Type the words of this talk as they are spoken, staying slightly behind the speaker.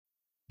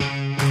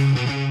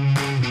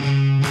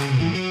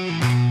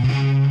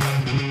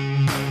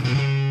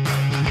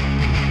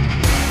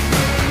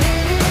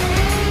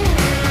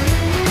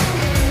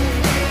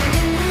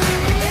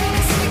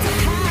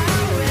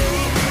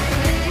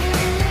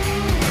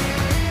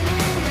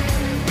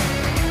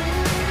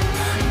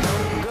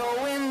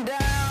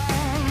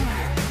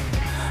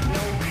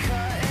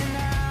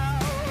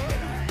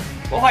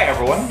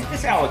everyone.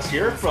 It's Alex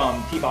here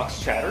from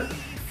T-Box Chatter,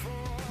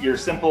 your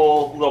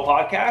simple little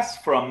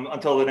podcast from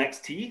Until the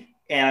Next Tee.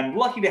 And I'm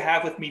lucky to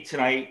have with me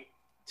tonight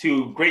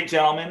two great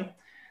gentlemen.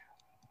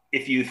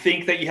 If you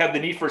think that you have the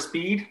need for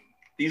speed,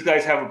 these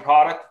guys have a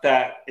product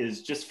that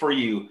is just for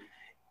you.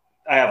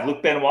 I have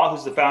Luc Benoit,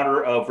 who's the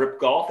founder of Rip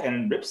Golf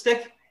and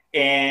Ripstick,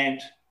 and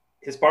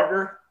his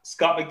partner,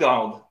 Scott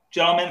McDonald.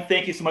 Gentlemen,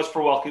 thank you so much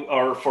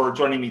for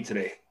joining me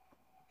today.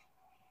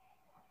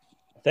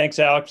 Thanks,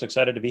 Alex.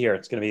 Excited to be here.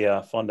 It's going to be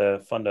fun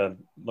to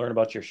learn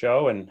about your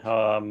show, and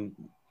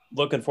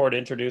looking forward to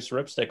introduce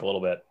Ripstick a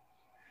little bit.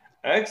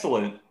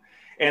 Excellent.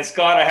 And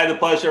Scott, I had the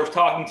pleasure of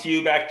talking to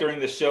you back during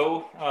the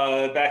show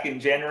back in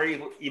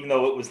January, even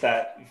though it was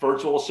that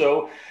virtual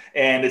show.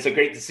 And it's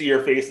great to see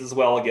your face as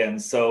well again.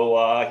 So,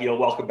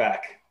 welcome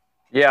back.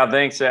 Yeah,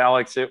 thanks,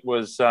 Alex. It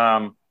was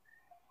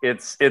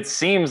it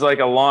seems like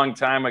a long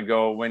time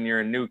ago when you're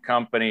a new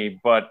company,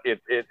 but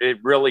it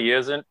really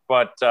isn't.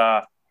 But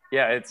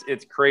yeah,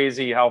 it's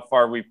crazy how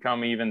far we've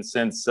come even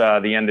since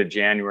the end of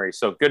January.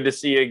 So good to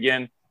see you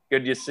again.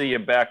 Good to see you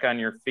back on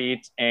your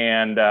feet.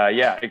 And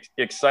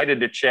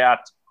excited to chat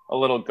a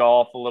little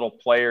golf, a little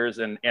players,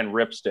 and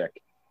Ripstick.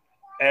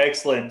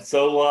 Excellent.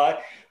 So,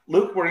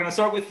 Luc, we're going to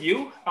start with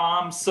you.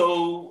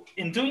 So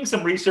in doing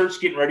some research,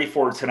 getting ready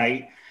for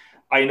tonight,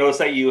 I noticed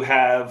that you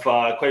have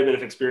quite a bit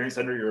of experience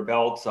under your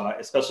belt,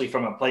 especially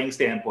from a playing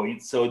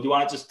standpoint. So do you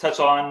want to just touch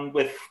on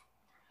with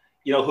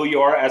who you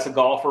are as a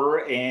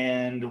golfer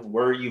and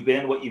where you've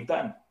been, what you've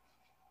done?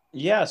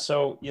 Yeah.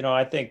 So,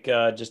 I think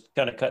just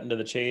kind of cutting to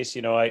the chase,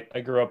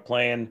 I grew up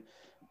playing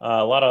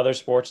a lot of other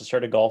sports. I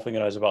started golfing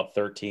when I was about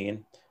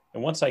 13.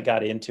 And once I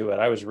got into it,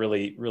 I was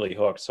really, really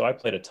hooked. So I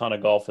played a ton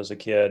of golf as a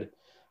kid.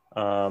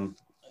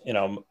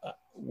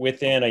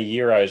 Within a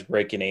year, I was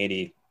breaking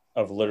 80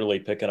 of literally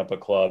picking up a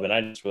club. And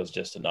I was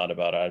just a nut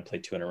about it. I'd play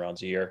 200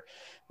 rounds a year.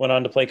 Went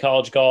on to play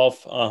college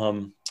golf,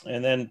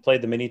 and then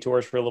played the mini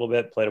tours for a little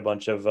bit, played a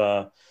bunch of,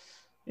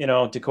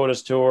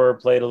 Dakota's Tour,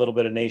 played a little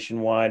bit of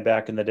Nationwide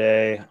back in the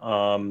day.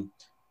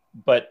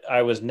 But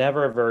I was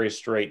never a very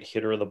straight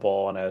hitter of the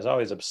ball, and I was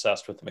always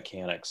obsessed with the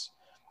mechanics.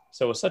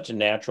 So it was such a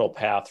natural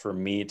path for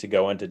me to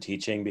go into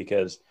teaching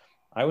because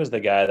I was the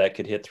guy that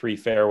could hit 3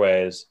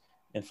 fairways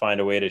and find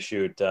a way to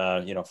shoot,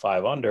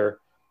 5 under.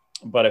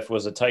 But if it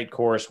was a tight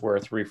course where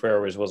 3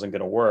 fairways wasn't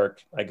going to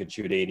work, I could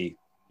shoot 80.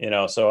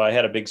 So I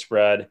had a big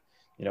spread,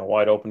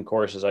 wide open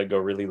courses, I'd go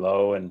really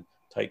low, and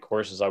tight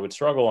courses I would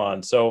struggle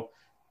on. So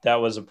that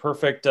was a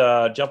perfect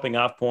jumping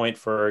off point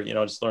for,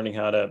 just learning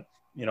how to,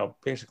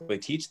 basically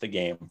teach the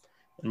game.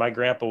 And my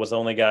grandpa was the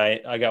only guy.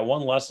 I got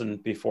one lesson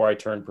before I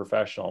turned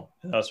professional.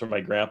 And that was from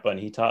my grandpa. And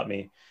he taught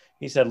me,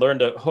 he said, learn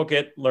to hook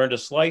it, learn to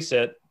slice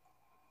it.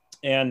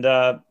 And,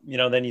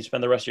 then you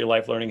spend the rest of your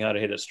life learning how to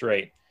hit it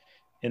straight.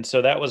 And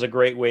so that was a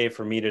great way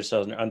for me to just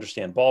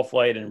understand ball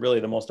flight and really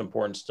the most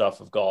important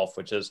stuff of golf,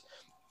 which is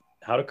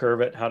how to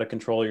curve it, how to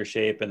control your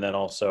shape, and then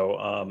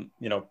also,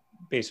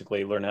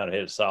 basically learn how to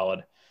hit it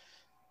solid.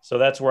 So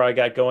that's where I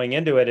got going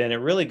into it. And it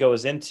really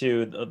goes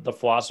into the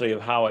philosophy of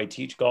how I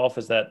teach golf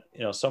is that,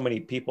 so many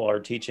people are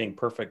teaching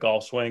perfect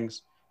golf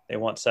swings. They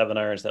want 7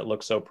 irons that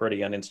look so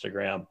pretty on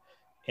Instagram,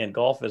 and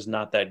golf is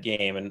not that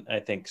game. And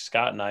I think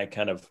Scott and I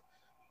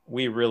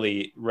we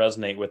really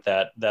resonate with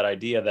that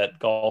idea that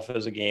golf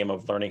is a game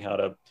of learning how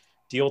to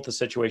deal with the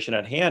situation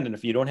at hand. And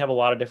if you don't have a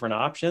lot of different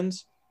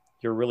options,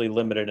 you're really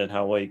limited in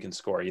how well you can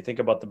score. You think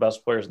about the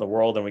best players in the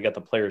world, and we got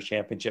the Players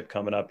Championship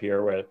coming up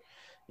here where,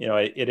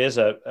 it is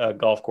a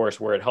golf course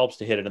where it helps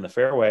to hit it in the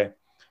fairway.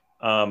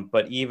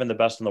 But even the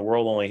best in the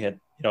world only hit,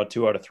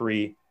 2 out of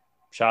 3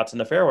 shots in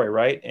the fairway.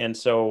 Right. And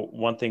so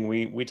one thing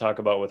we talk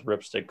about with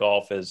Ripstick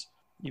Golf is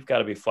you've got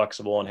to be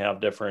flexible and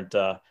have different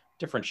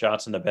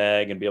shots in the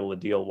bag and be able to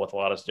deal with a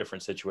lot of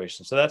different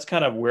situations. So that's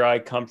kind of where I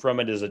come from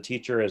it as a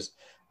teacher is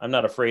I'm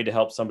not afraid to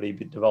help somebody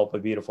develop a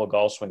beautiful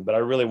golf swing, but I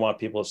really want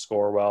people to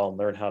score well and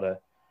learn how to,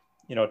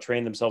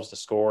 train themselves to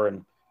score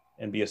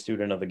and be a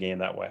student of the game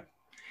that way.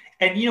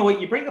 And you know what,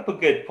 you bring up a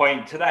good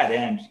point to that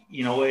end,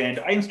 and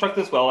I instruct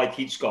as well, I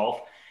teach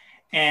golf.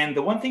 And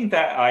the one thing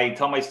that I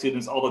tell my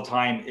students all the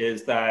time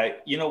is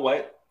that,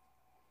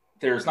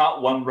 there's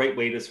not one right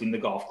way to swing the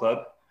golf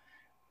club.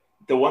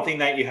 The one thing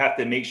that you have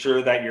to make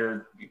sure that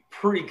you're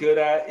pretty good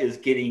at is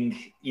getting,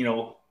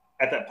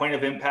 at that point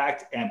of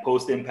impact and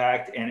post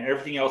impact and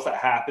everything else that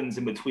happens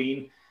in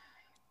between.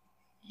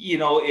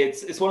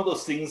 It's one of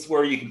those things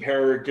where you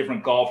compare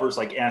different golfers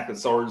like Annika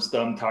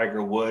Sorenstam,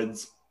 Tiger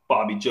Woods,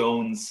 Bobby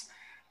Jones,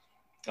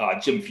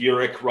 Jim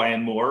Furyk,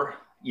 Ryan Moore,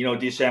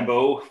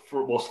 DeChambeau,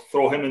 we'll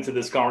throw him into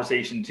this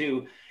conversation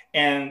too.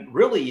 And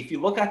really, if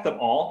you look at them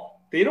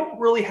all, they don't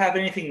really have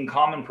anything in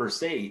common per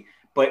se.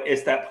 But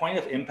it's that point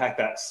of impact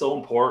that's so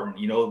important,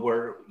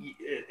 where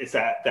it's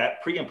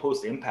that pre and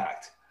post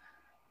impact.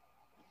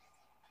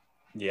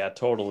 Yeah,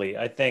 totally.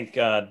 I think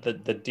where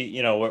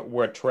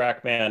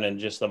TrackMan and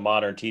just the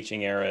modern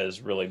teaching era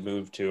has really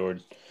moved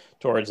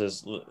towards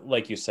is,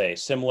 like you say,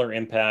 similar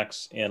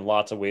impacts and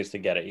lots of ways to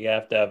get it. You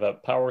have to have a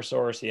power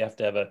source. You have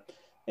to have an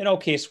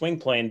okay swing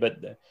plane,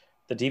 but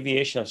the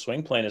deviation of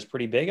swing plane is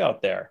pretty big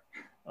out there.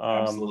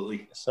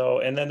 Absolutely. So,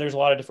 and then there's a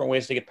lot of different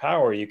ways to get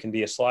power. You can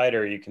be a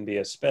slider, you can be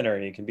a spinner,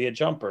 you can be a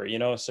jumper,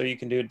 so you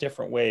can do it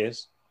different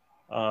ways.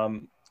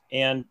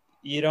 And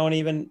you don't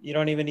even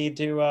need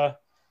to,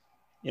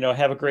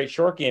 have a great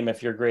short game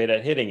if you're great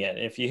at hitting it.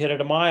 If you hit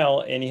it a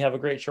mile and you have a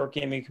great short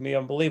game, you can be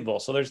unbelievable.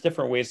 So there's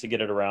different ways to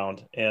get it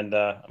around. And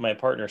my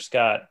partner,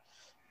 Scott,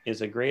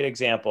 is a great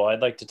example.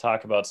 I'd like to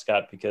talk about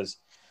Scott because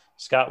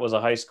Scott was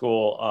a high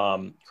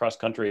school cross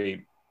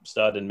country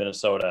stud in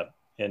Minnesota.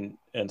 And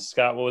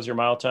Scott, what was your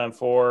mile time?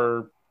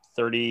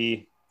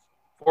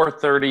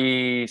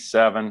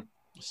 4:37.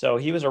 So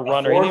he was a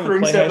runner. He didn't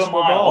even play high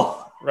school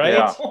ball, right?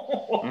 Yeah.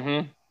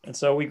 Mm-hmm. And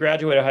so we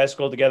graduated high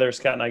school together.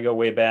 Scott and I go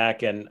way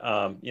back. And,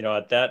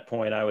 at that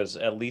point, I was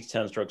at least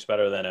 10 strokes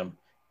better than him.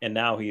 And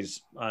now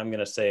I'm going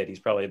to say it, he's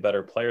probably a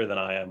better player than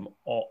I am,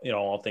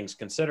 all things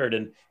considered.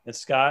 And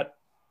Scott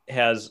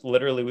has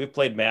literally, we've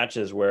played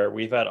matches where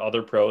we've had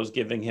other pros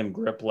giving him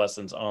grip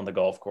lessons on the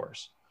golf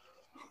course.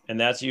 And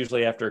that's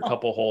usually after a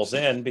couple holes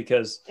in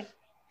because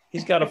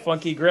he's got a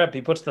funky grip.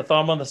 He puts the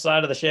thumb on the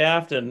side of the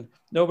shaft and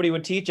nobody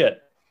would teach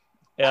it.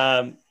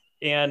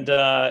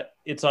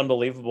 It's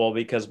unbelievable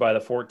because by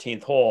the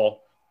 14th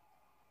hole,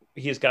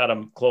 he's got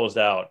him closed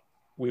out.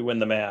 We win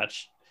the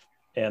match.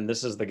 And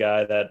this is the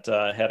guy that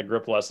had a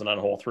grip lesson on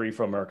hole 3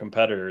 from our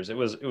competitors. It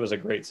was a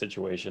great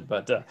situation,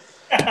 but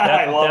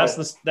that's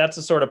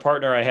the sort of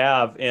partner I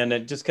have. And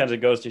it just kind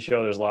of goes to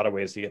show there's a lot of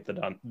ways to get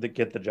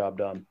the job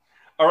done.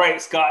 All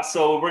right, Scott.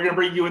 So we're going to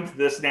bring you into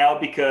this now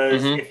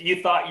because if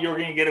you thought you were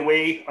going to get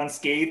away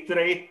unscathed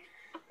today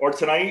or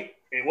tonight,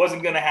 it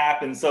wasn't going to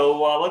happen.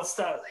 So let's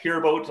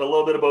hear a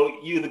little bit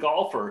about you, the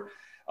golfer.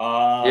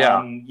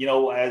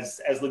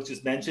 As Luke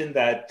just mentioned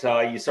that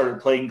you started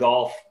playing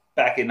golf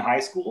back in high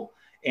school,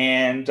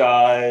 and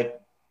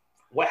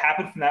what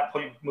happened from that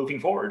point moving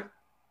forward?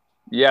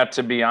 Yeah,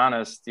 to be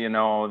honest,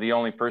 the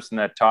only person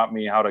that taught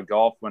me how to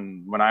golf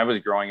when I was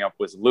growing up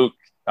was Luke.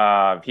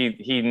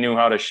 He knew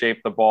how to shape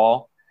the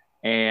ball.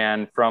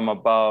 And from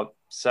about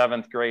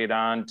 7th grade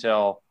on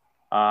till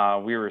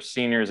we were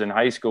seniors in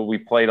high school, we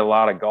played a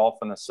lot of golf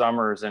in the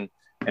summers, and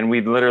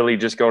we'd literally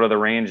just go to the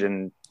range.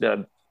 And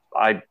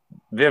I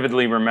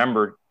vividly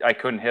remember I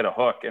couldn't hit a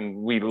hook, and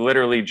we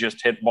literally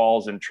just hit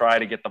balls and try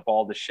to get the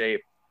ball to shape.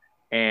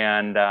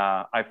 And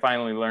I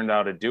finally learned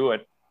how to do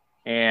it.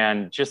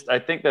 And I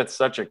think that's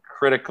such a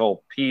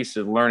critical piece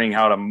of learning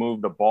how to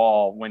move the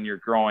ball when you're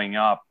growing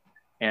up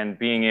and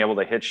being able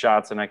to hit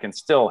shots. And I can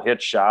still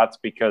hit shots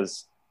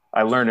because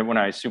I learned it when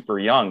I was super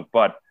young,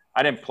 but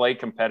I didn't play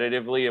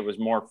competitively. It was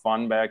more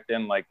fun back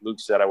then. Like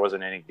Luke said, I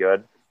wasn't any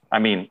good. I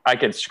mean, I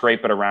could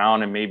scrape it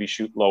around and maybe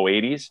shoot low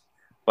 80s,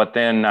 but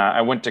then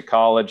I went to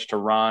college to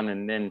run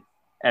and then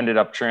ended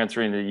up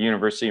transferring to the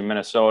University of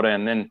Minnesota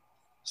and then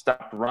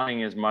stopped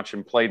running as much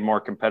and played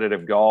more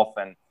competitive golf.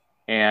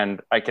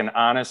 And I can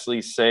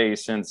honestly say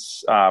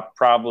since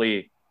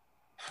the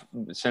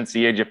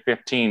age of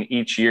 15,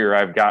 each year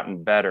I've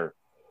gotten better.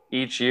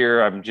 Each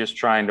year I'm just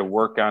trying to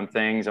work on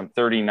things. I'm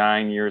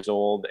 39 years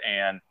old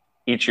and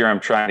each year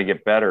I'm trying to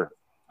get better.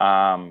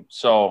 And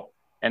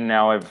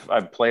now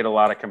I've played a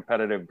lot of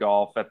competitive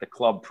golf at the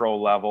club pro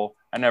level.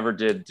 I never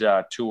did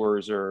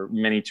tours or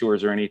mini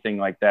tours or anything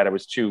like that. It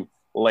was too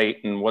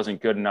late and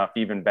wasn't good enough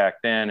even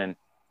back then.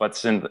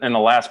 But in the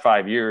last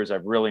 5 years,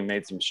 I've really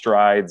made some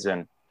strides.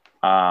 And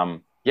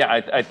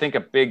I think a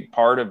big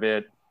part of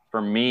it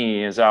for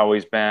me has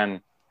always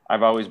been,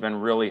 I've always been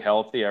really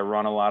healthy. I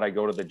run a lot. I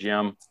go to the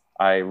gym.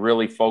 I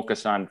really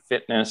focus on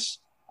fitness.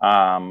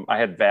 I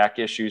had back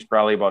issues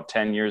probably about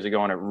 10 years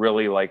ago, and it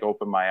really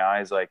opened my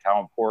eyes,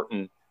 how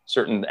important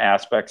certain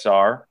aspects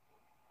are.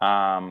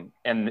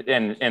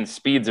 And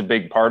speed's a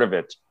big part of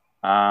it.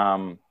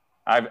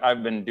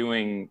 I've been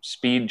doing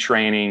speed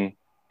training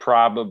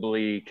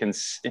probably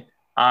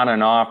on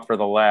and off for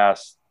the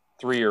last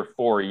 3 or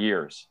 4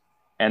 years.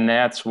 And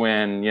that's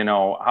when,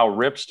 how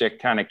Ripstick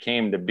kind of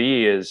came to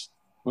be is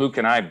Luke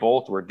and I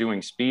both were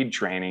doing speed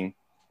training.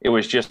 It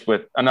was just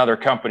with another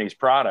company's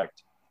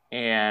product.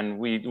 And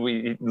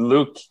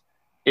Luke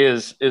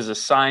is a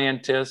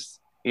scientist.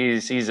 He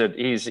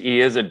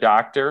is a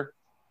doctor.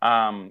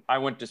 I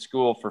went to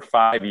school for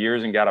 5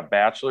 years and got a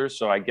bachelor's.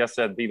 So I guess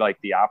that'd be like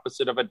the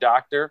opposite of a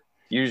doctor.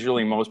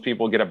 Usually most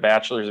people get a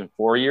bachelor's in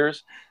 4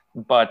 years,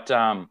 but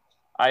I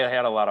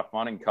had a lot of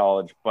fun in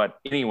college. But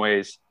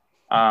anyways,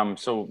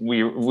 so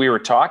we were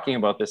talking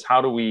about this.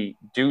 How do we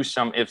do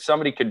if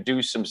somebody could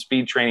do some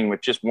speed training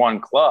with just one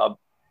club,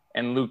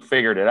 and Luke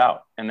figured it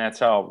out. And that's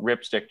how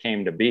Ripstick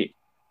came to be.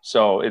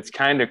 So it's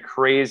kind of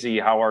crazy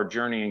how our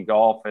journey in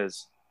golf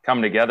has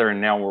come together, and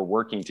now we're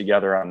working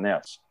together on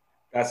this.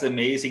 That's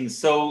amazing.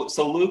 So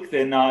Luke,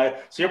 then,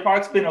 so your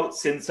product's been out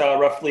since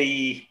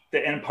roughly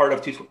the end part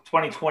of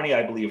 2020,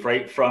 I believe,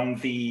 right? From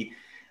the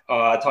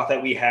talk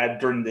that we had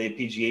during the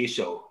PGA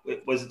show.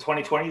 Was it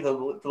 2020,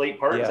 the late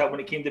part? Yeah. Is that when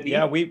it came to be?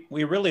 Yeah, we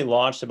really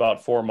launched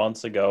about 4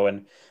 months ago,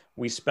 and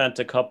we spent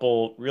a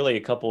couple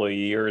of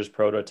years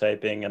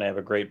prototyping, and I have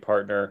a great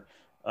partner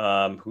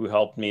who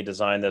helped me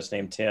design this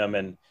named Tim.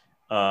 And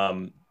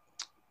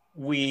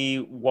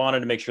we wanted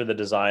to make sure the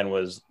design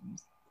was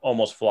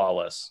almost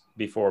flawless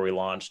before we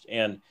launched.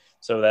 And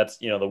so that's,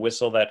 the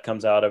whistle that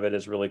comes out of it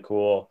is really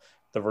cool.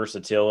 The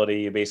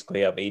versatility, you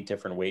basically have 8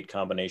 different weight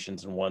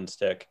combinations in one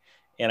stick.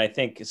 And I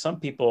think some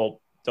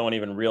people don't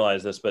even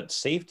realize this, but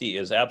safety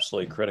is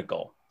absolutely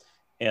critical.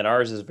 And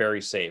ours is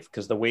very safe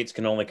because the weights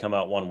can only come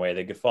out one way.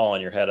 They could fall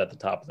on your head at the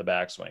top of the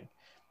backswing.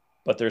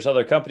 But there's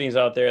other companies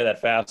out there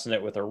that fasten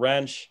it with a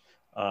wrench.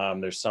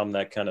 There's some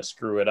that kind of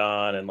screw it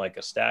on in like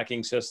a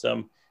stacking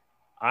system.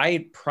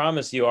 I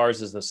promise you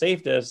ours is the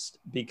safest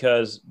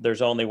because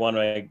there's only one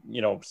way,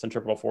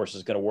 centripetal force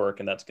is going to work,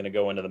 and that's going to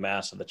go into the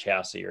mass of the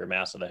chassis or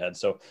mass of the head.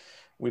 So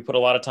we put a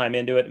lot of time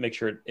into it, make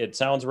sure it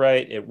sounds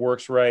right, it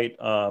works right.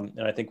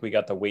 And I think we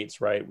got the weights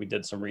right. We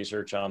did some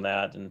research on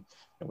that, and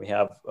we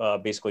have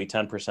basically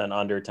 10%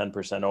 under,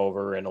 10%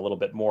 over, and a little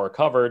bit more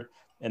covered.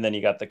 And then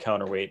you got the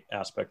counterweight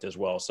aspect as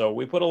well. So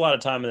we put a lot of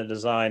time in the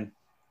design,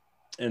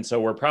 and so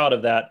we're proud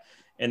of that.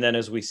 And then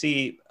as we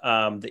see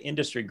the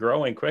industry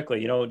growing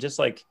quickly, just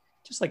like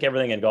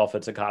everything in golf,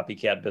 it's a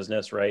copycat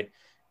business, right?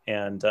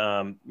 And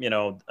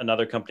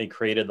another company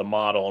created the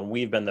model, and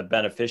we've been the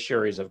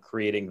beneficiaries of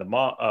creating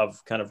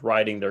of kind of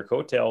riding their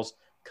coattails,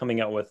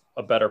 coming out with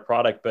a better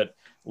product. But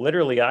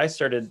literally, I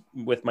started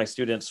with my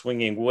students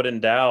swinging wooden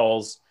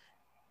dowels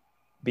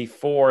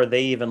before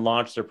they even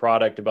launched their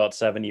product about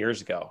 7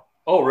 years ago.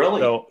 Oh, really?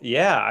 So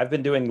yeah, I've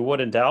been doing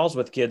wooden dowels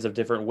with kids of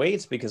different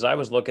weights because I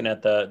was looking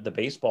at the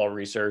baseball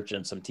research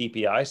and some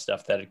TPI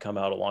stuff that had come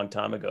out a long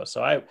time ago.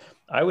 So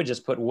I would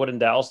just put wooden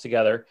dowels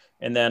together,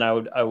 and then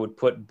I would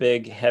put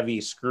big heavy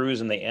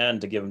screws in the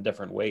end to give them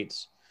different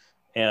weights.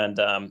 And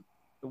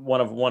one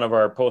of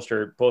our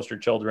poster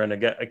children,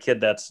 a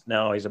kid that's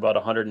now, he's about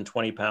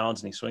 120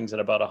 pounds and he swings at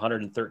about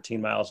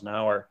 113 miles an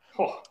hour.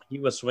 Oh. He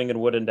was swinging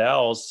wooden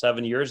dowels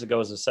 7 years ago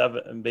as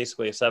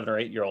basically a 7 or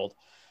 8 year old.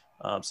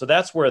 So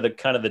that's where the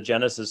kind of the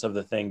genesis of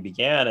the thing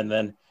began. And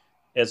then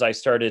as I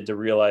started to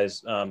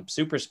realize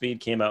Super Speed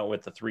came out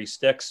with the 3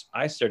 sticks,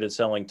 I started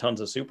selling tons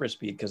of Super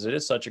Speed because it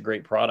is such a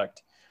great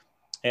product.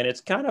 And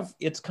it's kind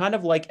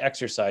of like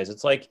exercise.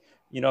 It's like,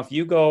 if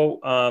you go,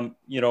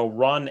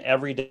 run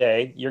every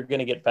day, you're going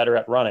to get better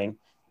at running.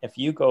 If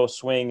you go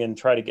swing and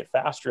try to get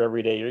faster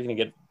every day, you're going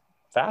to get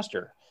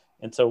faster.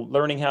 And so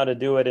learning how to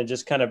do it and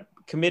just kind of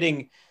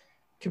committing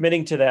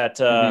to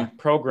that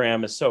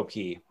program is so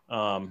key.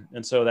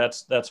 And so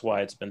that's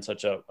why it's been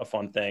such a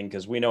fun thing,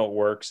 because we know it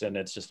works, and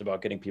it's just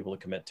about getting people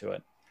to commit to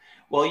it.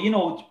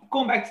 Well,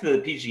 going back to the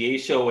PGA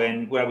show,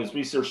 and when I was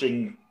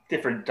researching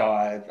different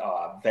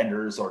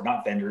vendors, or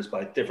not vendors,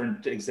 but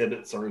different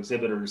exhibits or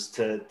exhibitors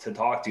to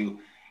talk to,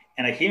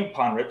 and I came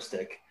upon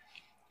Ripstick.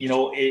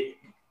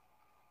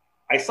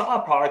 I saw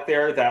a product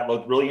there that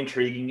looked really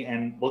intriguing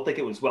and looked like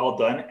it was well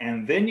done.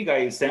 And then you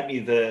guys sent me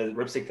the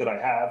Ripstick that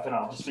I have, and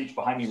I'll just reach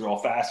behind me real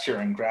fast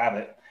here and grab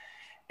it.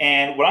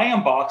 And when I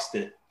unboxed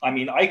it,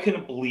 I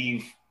couldn't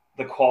believe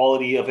the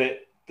quality of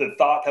it, the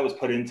thought that was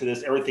put into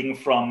this, everything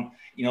from,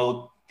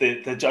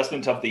 the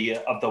adjustment of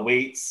the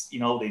weights,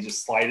 they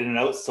just slide in and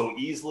out so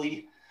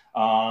easily.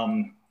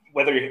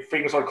 Whether your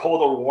fingers are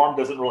cold or warm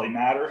doesn't really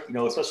matter,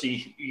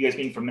 especially you guys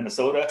being from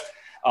Minnesota.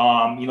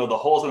 The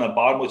holes on the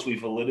bottom, which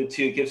we've alluded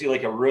to, it gives you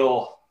like a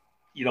real,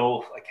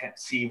 I can't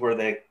see where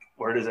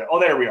it is. Oh,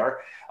 there we are.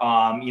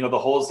 The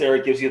holes there,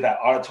 it gives you that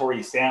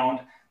auditory sound,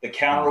 the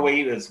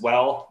counterweight as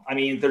well.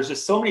 There's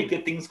just so many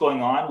good things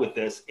going on with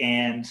this.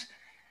 And,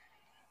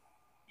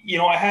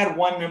 I had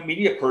one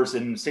media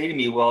person say to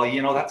me, well,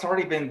 that's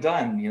already been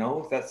done.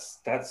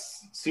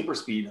 That's Super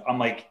Speed. I'm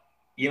like,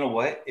 you know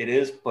what? It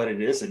is, but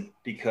it isn't,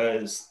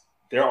 because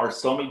there are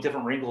so many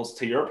different wrinkles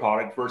to your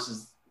product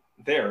versus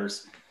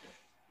theirs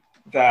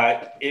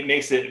that it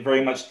makes it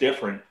very much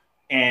different.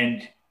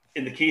 And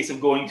in the case of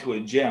going to a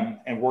gym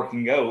and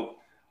working out,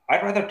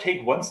 I'd rather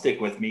take 1 stick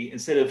with me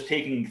instead of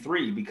taking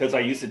 3, because I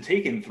used to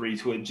take in 3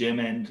 to a gym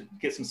and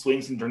get some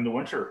swings in during the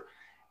winter.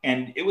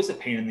 And it was a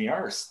pain in the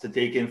arse to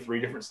take in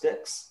 3 different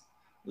sticks.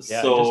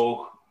 Yeah,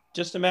 so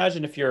just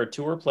imagine if you're a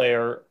tour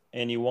player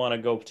and you want to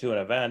go to an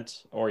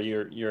event, or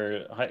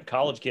you're a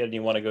college kid and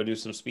you want to go do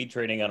some speed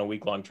training on a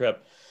week-long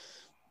trip.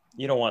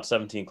 You don't want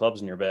 17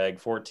 clubs in your bag.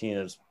 14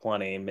 is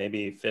plenty,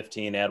 maybe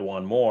 15, add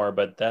 1 more,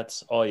 but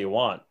that's all you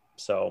want.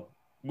 So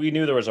we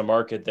knew there was a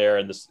market there,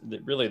 and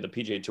really the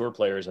PGA Tour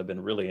players have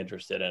been really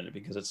interested in it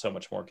because it's so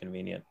much more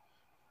convenient.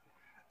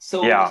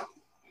 So, yeah.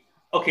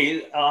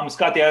 Okay.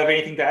 Scott, do you have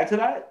anything to add to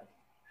that?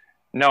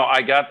 No,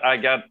 I got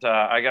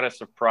a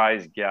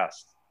surprise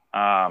guest.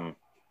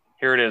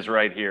 Here it is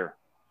right here.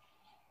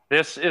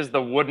 This is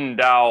the wooden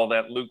dowel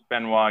that Luc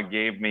Benoit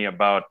gave me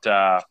about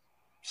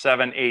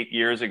 7-8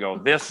 years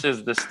ago. This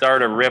is the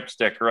start of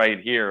Ripstick right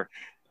here.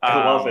 I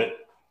love it.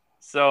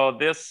 So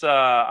this,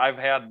 I've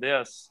had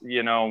this,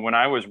 when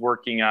I was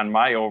working on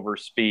my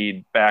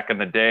overspeed back in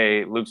the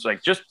day, Luke's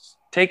like, just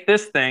take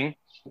this thing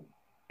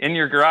in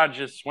your garage,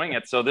 just swing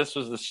it. So this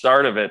was the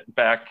start of it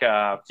back,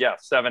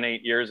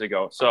 7-8 years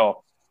ago.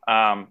 So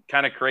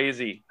kind of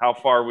crazy how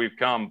far we've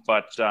come,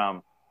 but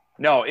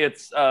no,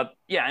 it's,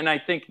 and I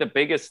think the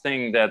biggest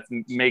thing that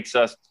makes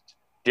us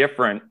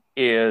different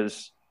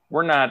is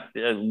we're not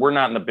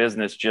in the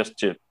business just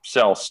to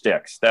sell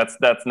sticks.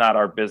 That's not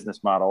our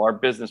business model. Our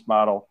business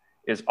model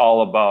is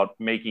all about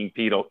making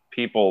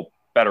people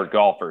better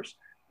golfers.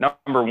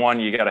 Number one,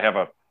 you got to have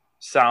a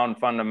sound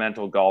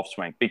fundamental golf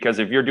swing, because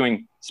if you're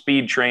doing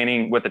speed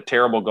training with a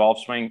terrible golf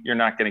swing, you're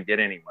not going to get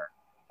anywhere.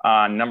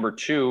 Number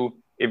two,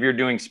 if you're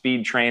doing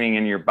speed training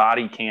and your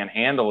body can't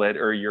handle it,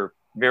 or you're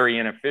very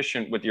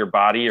inefficient with your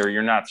body, or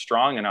you're not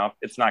strong enough,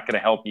 it's not going to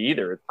help you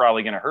either. It's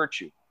probably going to hurt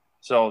you.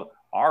 So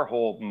our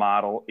whole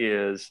model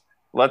is,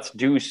 let's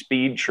do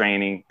speed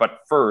training,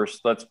 but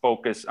first let's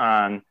focus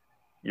on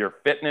your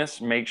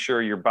fitness, make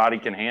sure your body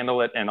can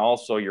handle it, and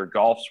also your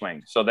golf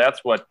swing. So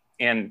that's what,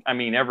 and I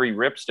mean, every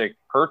Ripstick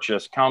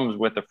purchase comes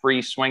with a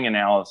free swing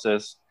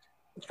analysis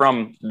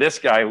from this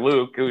guy,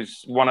 Luke,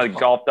 who's one of the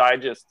Golf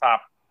Digest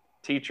top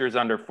teachers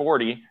under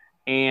 40,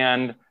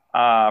 and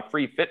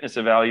free fitness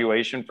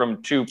evaluation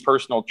from 2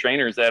 personal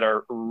trainers that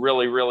are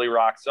really, really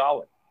rock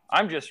solid.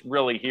 I'm just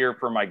really here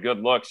for my good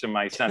looks and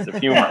my sense of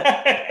humor.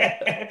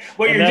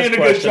 Well, you're doing a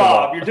good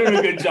job. You're doing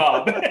a good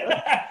job.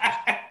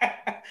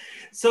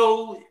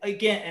 So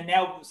again, and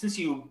now since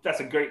that's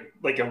a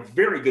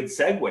very good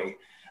segue.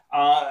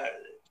 I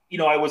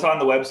was on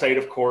the website,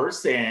 of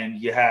course,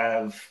 and you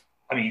have,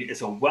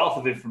 it's a wealth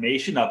of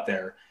information up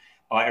there.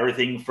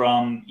 Everything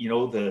from,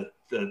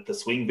 the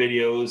swing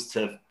videos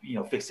to,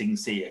 fixing,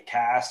 say, a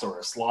cast or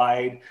a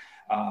slide,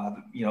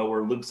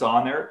 where Luke's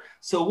on there.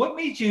 So what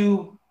made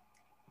you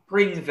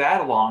bring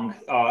that along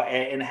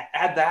and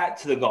add that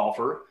to the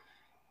golfer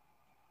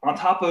on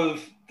top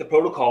of the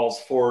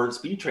protocols for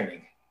speed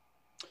training?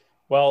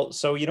 Well,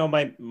 so,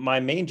 my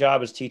main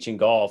job is teaching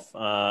golf.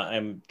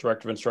 I'm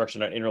director of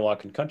instruction at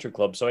Interlochen Country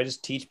Club. So I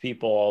just teach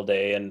people all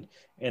day. And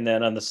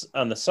then on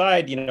the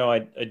side, I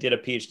did a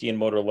PhD in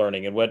motor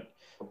learning. And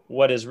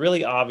what is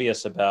really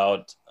obvious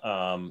about,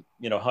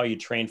 how you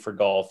train for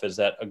golf is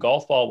that a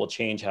golf ball will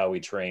change how we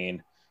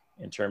train,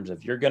 in terms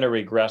of you're going to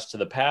regress to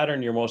the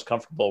pattern you're most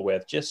comfortable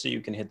with, just so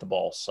you can hit the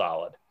ball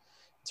solid.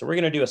 So we're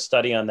going to do a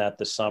study on that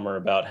this summer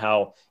about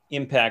how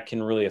impact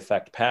can really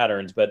affect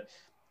patterns. But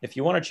if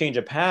you want to change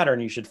a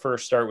pattern, you should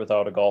first start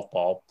without a golf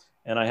ball.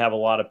 And I have a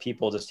lot of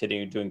people just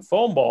doing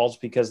foam balls,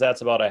 because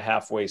that's about a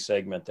halfway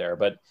segment there.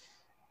 But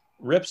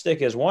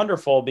Ripstick is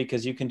wonderful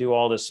because you can do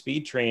all this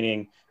speed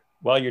training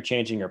while you're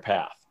changing your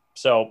path.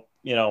 So,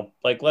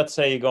 let's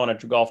say you go on a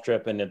golf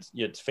trip and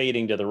it's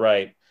fading to the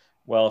right.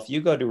 Well, if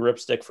you go do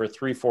Ripstick for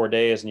 3-4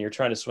 days and you're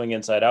trying to swing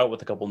inside out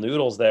with a couple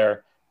noodles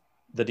there,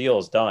 the deal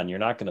is done. You're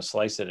not going to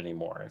slice it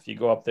anymore. If you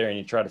go up there and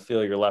you try to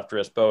feel your left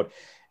wrist boat.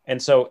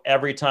 And so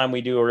every time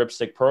we do a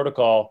Ripstick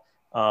protocol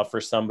for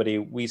somebody,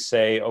 we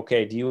say,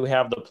 okay, do you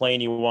have the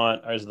plane you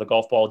want? Or is the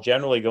golf ball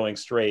generally going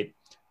straight?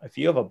 If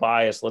you have a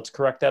bias, let's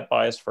correct that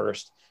bias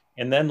first.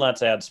 And then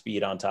let's add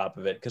speed on top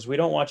of it, because we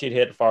don't want you to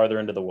hit farther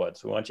into the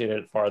woods. We want you to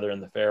hit farther in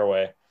the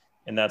fairway.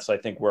 And that's, I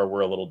think, where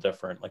we're a little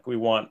different. Like we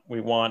want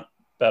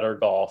better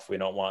golf. We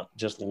don't want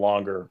just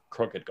longer,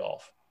 crooked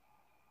golf.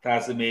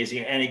 That's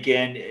amazing. And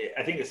again,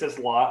 I think it says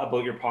a lot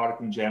about your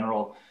product in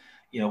general,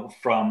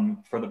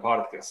 from the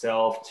product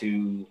itself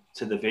to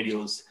the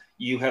videos.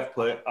 You have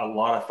put a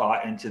lot of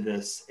thought into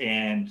this.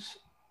 And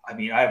I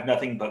have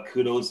nothing but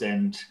kudos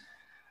and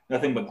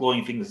nothing but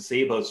glowing things to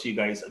say about you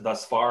guys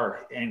thus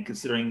far. And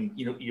considering,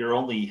 you're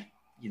only,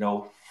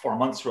 4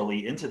 months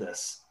really into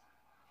this.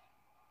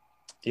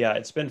 Yeah,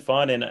 it's been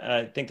fun. And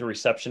I think the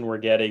reception we're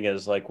getting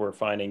is we're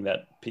finding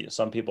that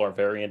some people are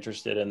very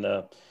interested in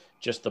the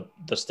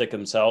stick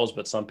themselves,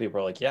 but some people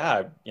are like,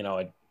 yeah,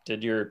 I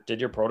did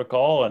your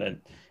protocol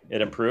and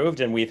it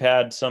improved. And we've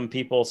had some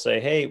people say,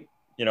 hey,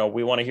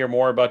 we want to hear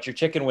more about your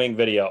chicken wing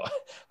video.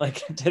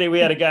 Like today we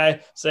had a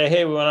guy say,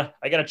 hey,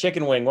 I got a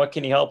chicken wing. What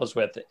can you help us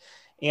with?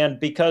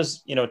 And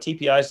because,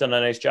 TPI's done a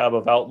nice job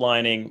of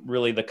outlining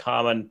really the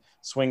common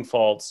swing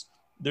faults,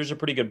 there's a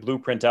pretty good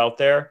blueprint out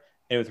there.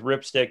 And with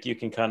Ripstick, you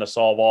can kind of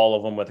solve all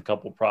of them with a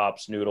couple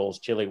props, noodles,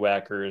 chili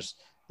whackers.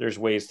 There's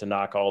ways to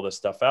knock all this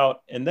stuff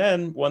out. And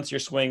then once your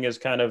swing is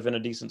kind of in a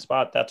decent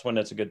spot, that's when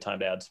it's a good time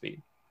to add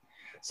speed.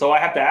 So I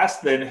have to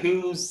ask then,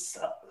 whose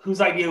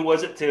idea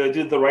was it to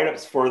do the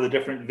write-ups for the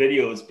different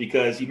videos?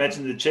 Because you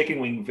mentioned the chicken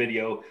wing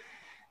video.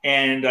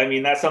 And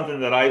that's something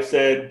that I've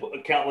said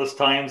countless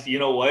times. You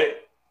know what?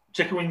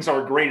 Chicken wings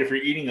are great if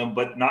you're eating them,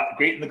 but not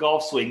great in the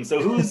golf swing.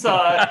 So whose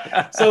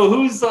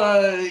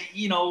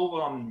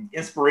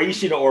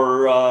inspiration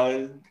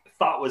or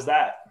thought was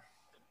that?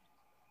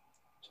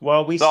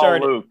 Well, we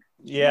started. Luke.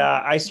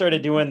 Yeah, I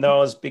started doing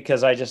those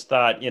because I just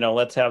thought,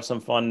 let's have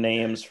some fun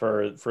names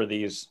for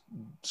these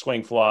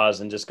swing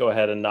flaws and just go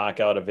ahead and knock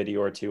out a video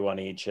or two on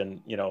each.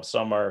 And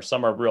some are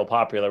real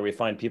popular. We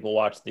find people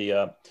watch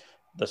the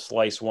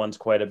slice ones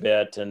quite a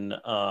bit, and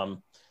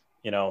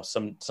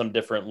some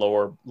different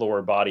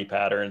lower body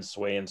patterns,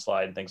 sway and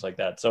slide and things like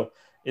that. So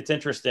it's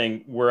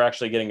interesting. We're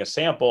actually getting a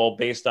sample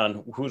based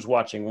on who's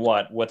watching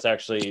what's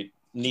actually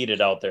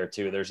needed out there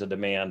too. There's a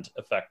demand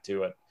effect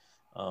to it.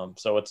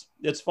 So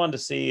it's fun to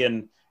see.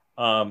 And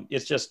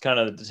it's just kind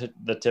of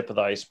the tip of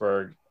the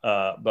iceberg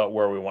about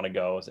where we want to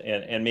go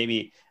and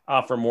maybe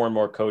offer more and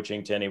more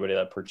coaching to anybody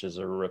that purchases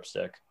a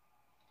Ripstick.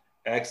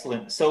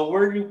 Excellent. So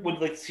where would you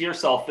like to see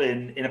yourself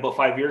in about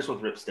 5 years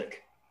with Ripstick?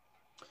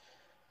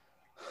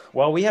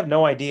 Well, we have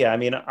no idea. I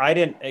mean, I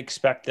didn't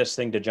expect this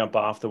thing to jump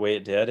off the way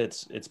it did.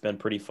 It's been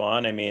pretty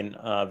fun. I mean,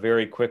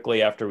 very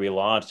quickly after we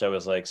launched, I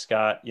was like,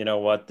 Scott, you know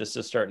what? This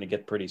is starting to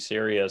get pretty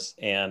serious.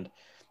 And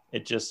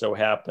it just so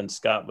happened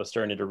Scott was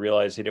starting to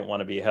realize he didn't want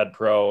to be head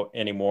pro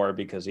anymore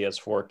because he has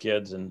 4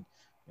 kids and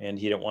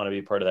he didn't want to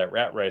be part of that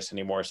rat race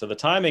anymore. So the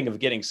timing of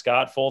getting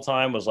Scott full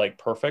time was like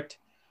perfect.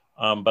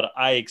 But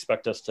I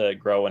expect us to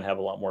grow and have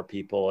a lot more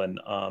people. And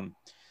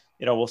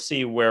we'll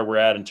see where we're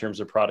at in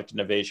terms of product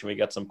innovation. We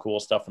got some cool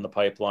stuff in the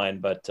pipeline,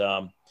 but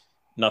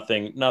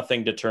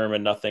nothing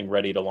determined, nothing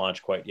ready to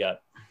launch quite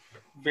yet.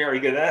 Very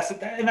good. That's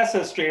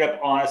a straight up,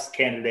 honest,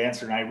 candid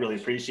answer, and I really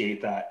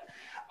appreciate that.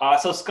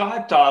 So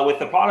Scott, with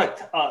the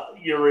product,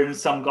 you're in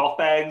some golf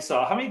bags.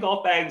 How many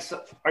golf bags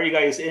are you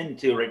guys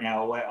into right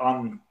now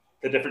on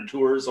the different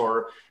tours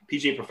or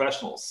PGA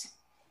professionals?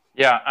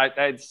 Yeah,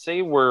 I'd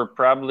say we're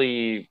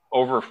probably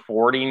over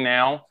 40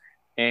 now.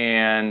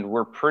 And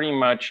we're pretty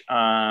much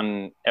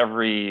on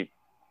every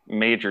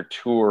major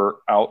tour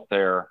out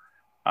there,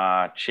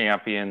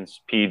 Champions,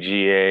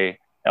 PGA,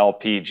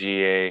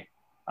 LPGA,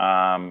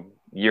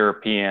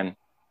 European.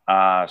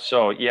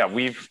 So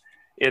yeah,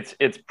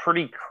 it's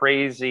pretty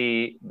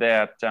crazy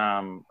that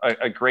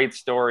a great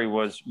story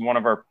was one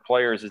of our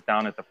players is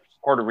down at the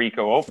Puerto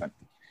Rico Open,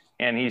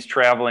 and he's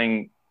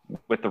traveling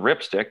with the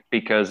Ripstick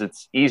because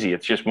it's easy.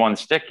 It's just one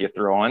stick you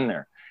throw in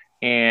there,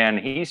 and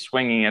he's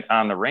swinging it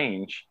on the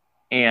range.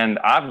 And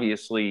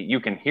obviously you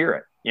can hear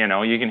it, you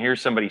can hear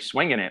somebody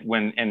swinging it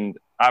and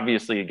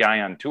obviously a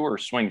guy on tour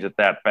swings it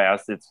that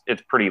fast.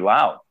 It's pretty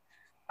loud.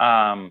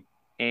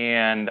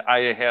 And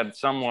I had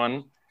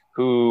someone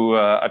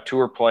a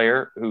tour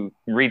player who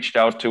reached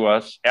out to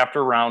us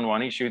after round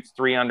one. He shoots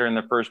 3 under in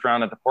the first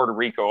round at the Puerto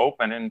Rico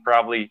Open. And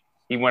probably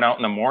he went out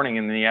in the morning,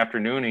 in the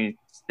afternoon, he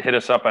hit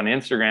us up on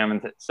Instagram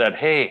and said,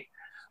 "Hey,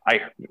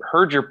 I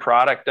heard your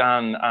product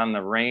on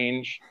the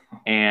range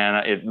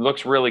and it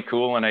looks really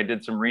cool. And I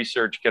did some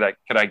research. Could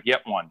I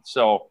get one?"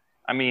 So,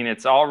 I mean,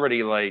 it's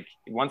already like,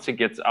 once it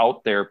gets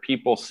out there,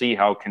 people see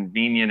how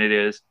convenient it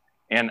is.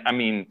 And I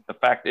mean, the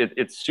fact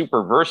it's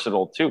super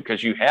versatile too,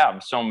 because you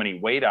have so many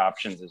weight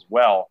options as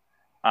well.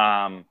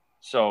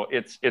 So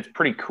it's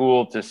pretty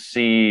cool to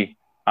see.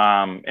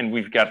 And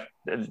we've got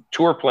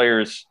tour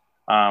players.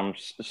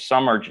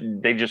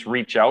 They just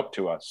reach out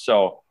to us.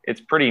 So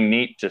it's pretty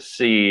neat to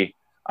see.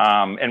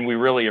 And we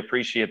really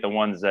appreciate the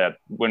ones that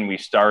when we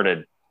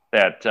started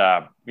that,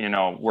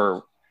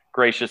 were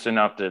gracious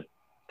enough to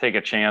take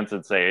a chance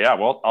and say, yeah,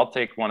 well, I'll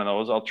take one of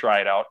those. I'll try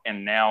it out.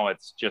 And now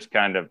it's just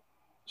kind of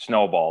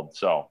snowballed.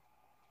 So.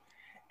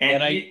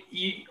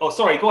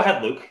 Sorry, go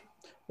ahead, Luke.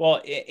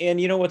 Well,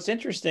 and what's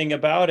interesting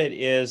about it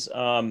is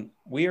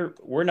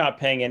we're not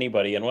paying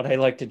anybody. And what I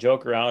like to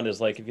joke around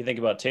is, like, if you think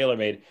about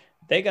TaylorMade,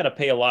 they got to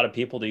pay a lot of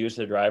people to use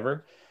the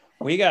driver.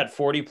 We got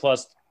 40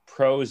 plus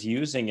pros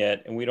using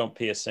it and we don't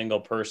pay a single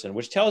person,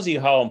 which tells you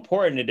how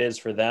important it is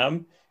for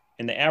them.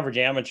 And the average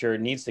amateur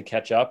needs to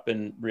catch up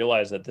and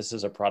realize that this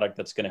is a product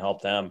that's going to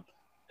help them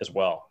as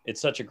well.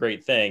 It's such a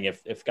great thing.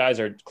 If guys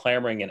are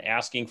clamoring and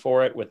asking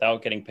for it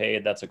without getting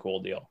paid, that's a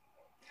cool deal.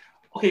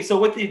 Okay, so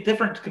with the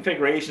different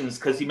configurations,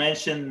 because you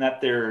mentioned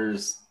that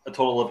there's a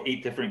total of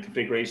 8 different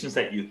configurations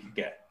that you can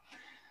get.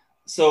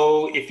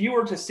 So if you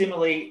were to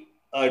simulate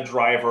a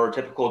driver, a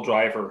typical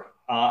driver,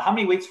 how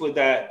many weights would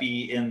that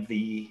be in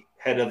the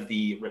head of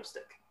the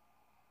Ripstick?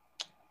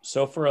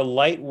 So for a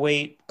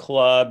lightweight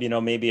club,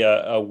 maybe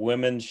a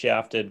women's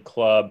shafted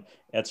club,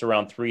 that's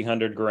around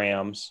 300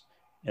 grams.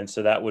 And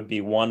so that would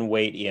be one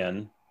weight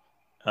in.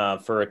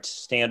 For a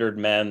standard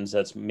men's,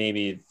 that's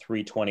maybe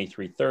 320,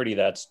 330,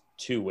 that's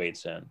 2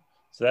 weights in.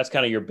 So that's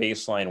kind of your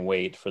baseline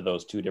weight for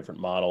those 2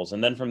 different models.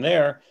 And then from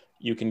there,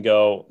 you can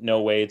go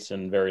no weights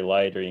and very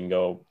light, or you can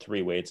go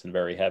 3 weights and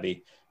very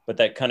heavy. But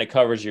that kind of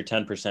covers your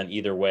 10%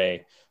 either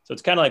way. So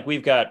it's kind of like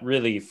we've got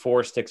really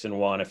 4 sticks in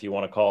one, if you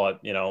want to call it,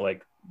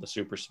 like the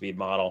super speed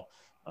model.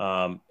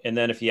 And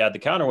then if you add the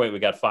counterweight, we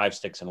got 5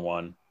 sticks in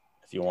one,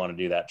 if you want to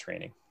do that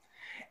training.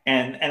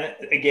 And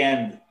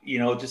again,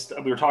 just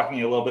we were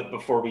talking a little bit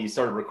before we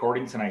started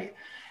recording tonight.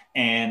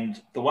 And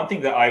the one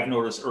thing that I've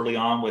noticed early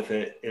on with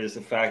it is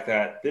the fact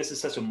that this is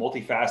such a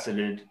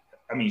multifaceted,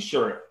 I mean,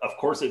 sure, of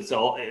course it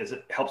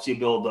helps you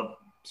build up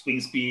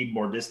swing speed,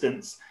 more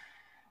distance.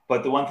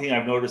 But the one thing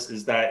I've noticed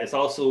is that it's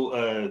also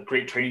a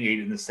great training aid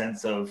in the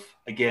sense of,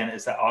 again,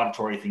 it's that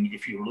auditory thing.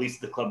 If you release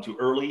the club too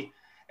early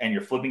and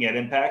you're flipping at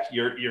impact,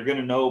 you're going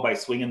to know by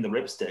swinging the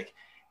Ripstick.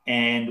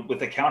 And with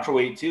the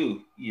counterweight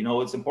too,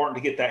 it's important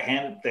to get the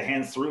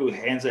hands through,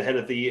 hands ahead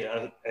of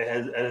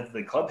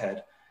the club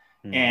head.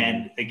 Mm-hmm.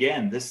 And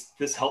again,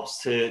 this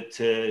helps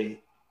to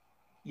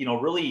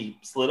really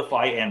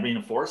solidify and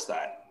reinforce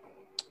that.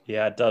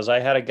 Yeah, it does. I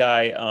had a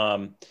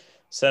guy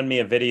send me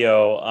a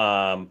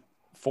video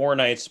 4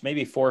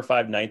 or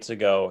 5 nights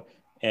ago,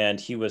 and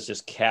he was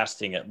just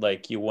casting it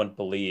like you wouldn't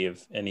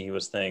believe. And he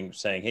was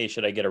saying, "Hey,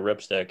 should I get a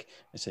ripstick?"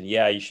 I said,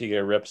 "Yeah, you should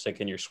get a ripstick,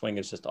 and your swing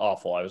is just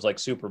awful." I was like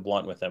super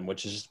blunt with him,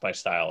 which is just my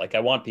style. Like,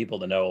 I want people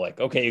to know, like,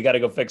 okay, you got to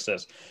go fix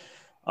this.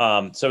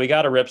 So he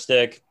got a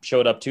ripstick,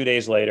 showed up 2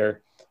 days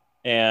later,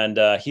 and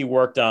he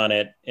worked on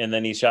it. And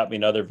then he shot me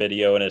another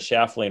video, and his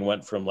shaft lean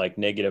went from like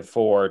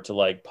 -4 to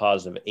like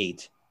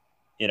 +8,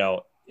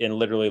 in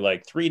literally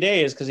like 3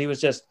 days, because he was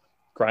just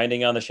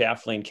grinding on the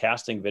shaft lean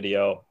casting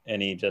video,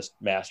 and he just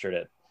mastered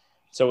it.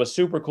 So it was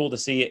super cool to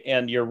see.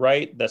 And you're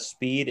right, the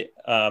speed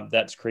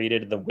that's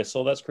created, the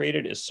whistle that's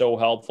created, is so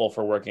helpful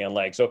for working on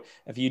lag. So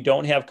if you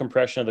don't have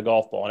compression of the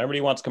golf ball, and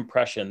everybody wants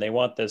compression, they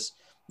want this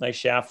nice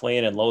shaft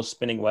lean and low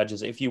spinning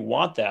wedges. If you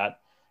want that,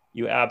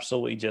 you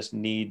absolutely just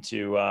need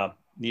to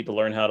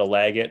learn how to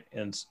lag it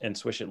and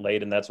swish it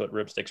late, and that's what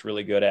Ripstick's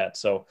really good at.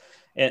 So,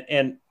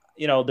 and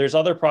there's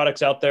other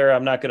products out there.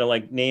 I'm not going to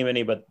like name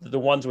any, but the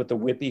ones with the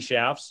whippy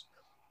shafts.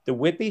 The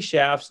whippy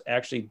shafts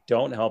actually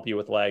don't help you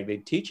with lag. They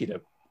teach you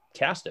to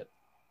cast it.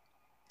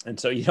 And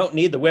so you don't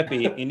need the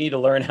whippy. You need to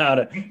learn how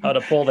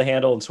to pull the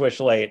handle and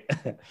swish late.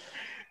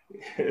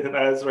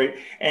 That's right.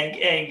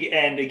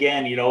 And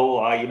again,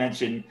 you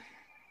mentioned,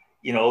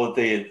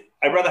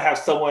 I'd rather have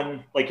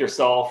someone like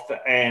yourself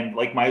and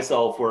like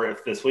myself, where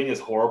if the swing is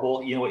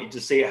horrible, you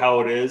just say it how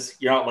it is.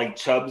 You're not like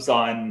Chubbs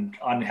on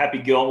Happy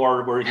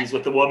Gilmore, where he's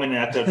with the woman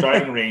at the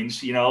driving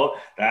range,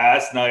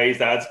 that's nice.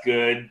 That's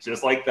good.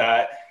 Just like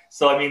that.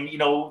 So, I mean,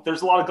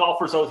 there's a lot of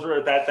golfers out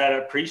there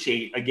that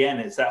appreciate, again,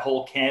 it's that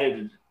whole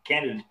candid,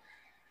 vibe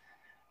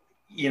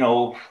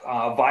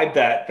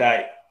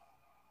that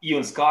you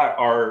and Scott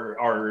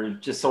are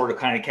just sort of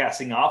kind of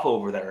casting off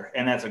over there.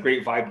 And that's a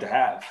great vibe to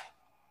have.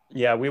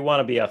 Yeah, we want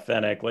to be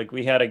authentic. Like,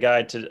 we had a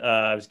guy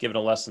I was giving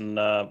a lesson,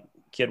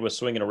 kid was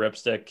swinging a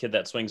ripstick, kid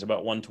that swings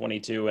about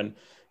 122, and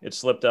it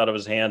slipped out of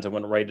his hands and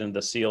went right into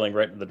the ceiling,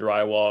 right into the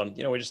drywall. And,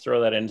 we just throw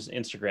that in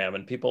Instagram,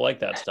 and people like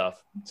that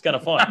stuff. It's kind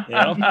of fun,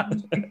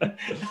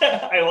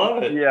 I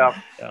love it. Yeah.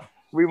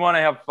 We want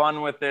to have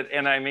fun with it.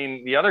 And I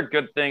mean, the other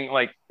good thing,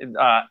 like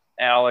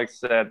Alex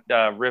said,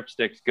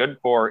 Ripstick's good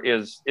for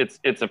is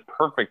it's a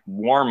perfect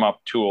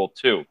warm-up tool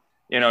too.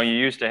 You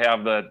used to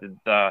have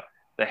the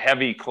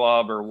heavy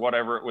club or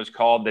whatever it was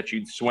called that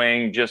you'd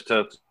swing just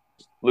to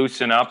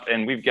loosen up.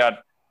 And we've got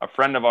a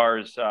friend of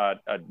ours,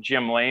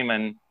 Jim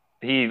Lehman.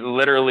 He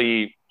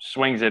literally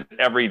swings it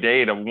every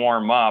day to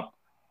warm up.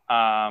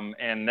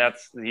 And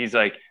he's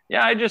like,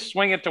 yeah, I just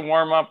swing it to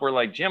warm up. We're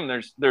like, Jim,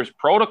 there's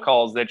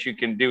protocols that you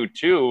can do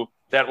too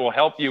that will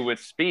help you with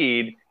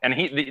speed. And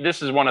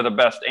this is one of the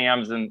best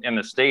AMs in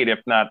the state, if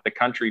not the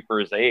country, for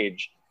his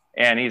age.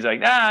 And he's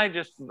like, I'm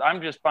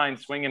just fine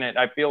swinging it.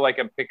 I feel like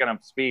I'm picking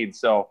up speed.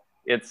 So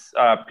it's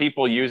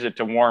people use it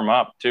to warm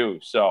up too.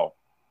 So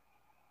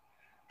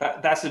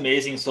that's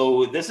amazing.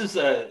 So this is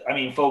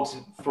folks,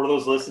 for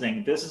those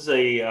listening, this is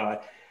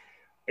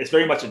it's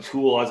very much a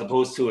tool as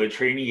opposed to a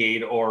training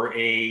aid or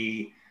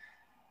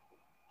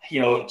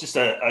just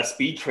a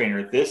speed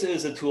trainer. This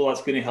is a tool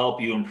that's going to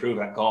help you improve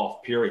at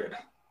golf, period.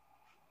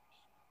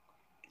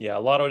 Yeah, a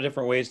lot of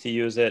different ways to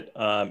use it.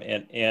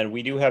 And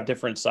we do have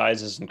different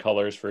sizes and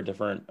colors for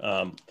different,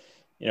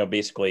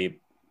 basically,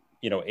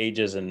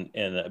 ages and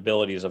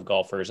abilities of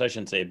golfers. I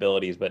shouldn't say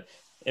abilities, but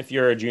if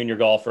you're a junior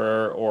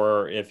golfer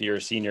or if you're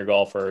a senior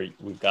golfer,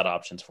 we've got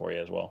options for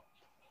you as well.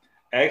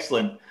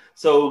 Excellent.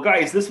 So,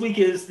 guys, this week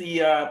is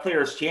the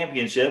Players'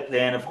 Championship.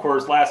 And, of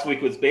course, last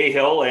week was Bay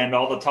Hill, and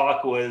all the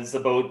talk was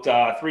about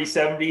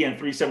 370 and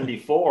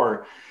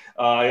 374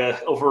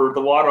 over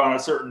the water on a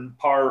certain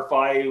par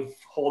 5,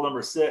 hole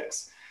number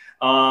 6.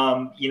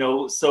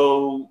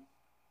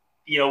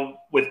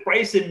 With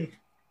Bryson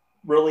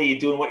really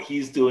doing what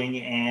he's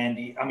doing,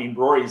 and,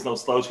 Rory's no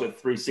slouch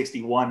with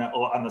 361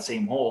 on the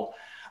same hole.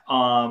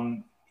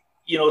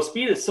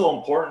 Speed is so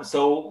important.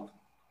 So,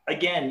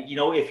 again,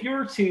 if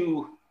you're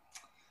to,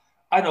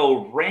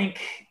 rank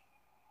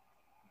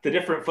the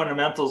different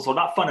fundamentals, well,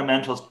 not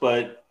fundamentals,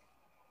 but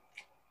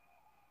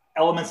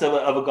elements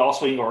of a golf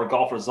swing or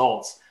golf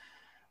results,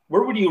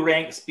 where would you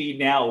rank speed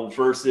now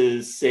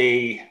versus,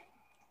 say,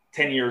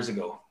 10 years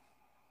ago?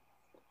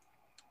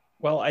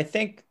 Well, I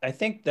think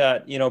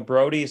that,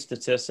 Brody's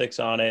statistics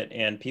on it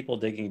and people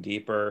digging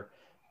deeper,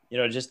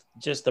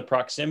 just the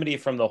proximity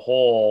from the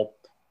hole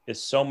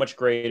is so much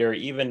greater,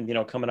 even,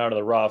 coming out of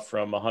the rough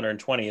from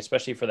 120,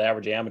 especially for the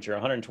average amateur.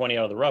 120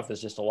 out of the rough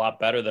is just a lot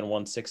better than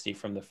 160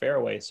 from the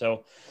fairway.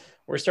 So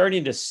we're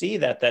starting to see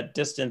that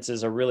distance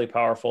is a really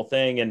powerful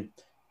thing.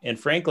 And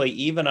frankly,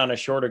 even on a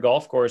shorter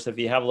golf course, if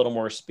you have a little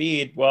more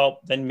speed, well,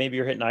 then maybe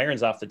you're hitting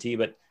irons off the tee,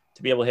 but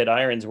to be able to hit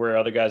irons where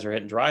other guys are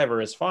hitting driver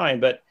is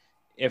fine. But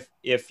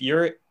if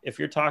you're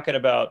talking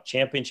about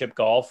championship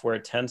golf where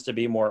it tends to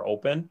be more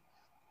open,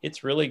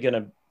 it's really going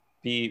to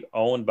be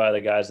owned by the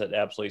guys that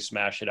absolutely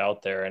smash it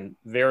out there. And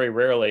very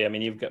rarely,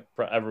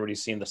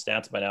 everybody's seen the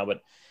stats by now,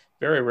 but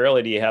very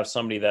rarely do you have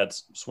somebody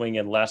that's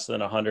swinging less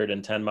than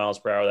 110 miles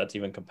per hour that's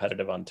even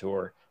competitive on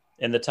tour.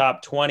 In the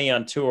top 20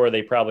 on tour,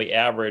 they probably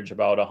average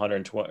about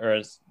 120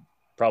 or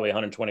probably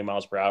 120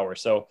 miles per hour.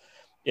 So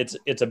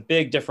it's a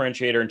big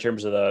differentiator in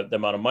terms of the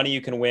amount of money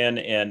you can win.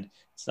 And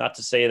it's not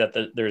to say that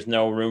there's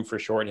no room for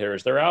short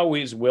hitters. There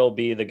always will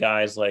be the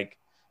guys like,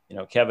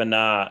 Kevin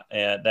Na,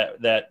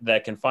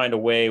 that can find a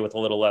way with a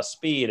little less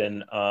speed.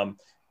 And,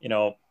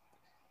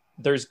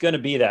 there's going to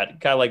be that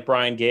guy like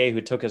Brian Gay,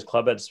 who took his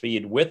club head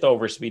speed with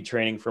overspeed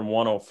training from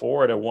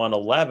 104 to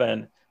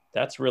 111.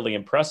 That's really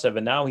impressive.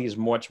 And now he's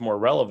much more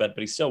relevant,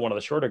 but he's still one of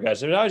the shorter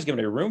guys. There's always going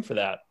to be room for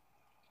that.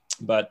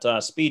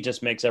 But speed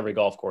just makes every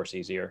golf course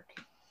easier.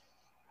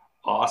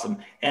 Awesome.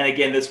 And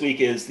again, this week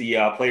is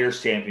the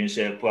Players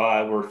Championship.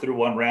 We're through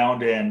one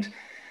round, and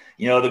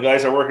the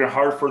guys are working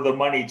hard for the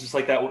money, just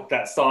like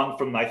that song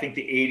from, I think,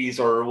 the 80s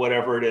or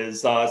whatever it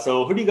is.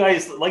 So who do you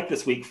guys like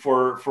this week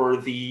for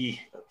the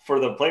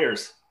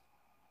players?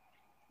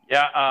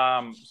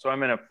 Yeah, so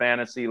I'm in a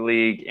fantasy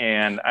league,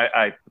 and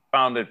I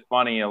found it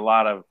funny. A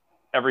lot of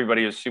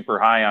everybody was super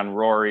high on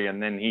Rory,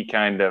 and then he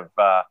kind of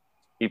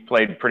he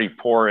played pretty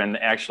poor, and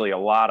actually a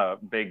lot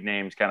of big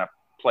names kind of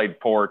played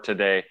poor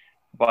today.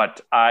 But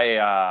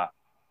I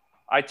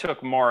took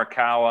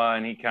Morikawa,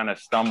 and he kind of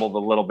stumbled a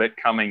little bit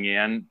coming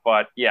in.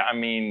 But yeah, I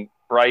mean,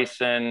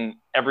 Bryson,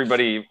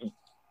 everybody,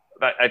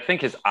 I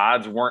think his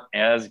odds weren't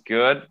as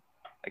good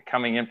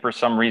coming in for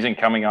some reason,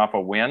 coming off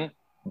a win.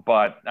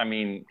 But I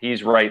mean,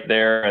 he's right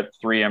there at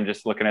 3. I'm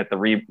just looking at the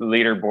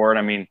leaderboard.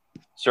 I mean,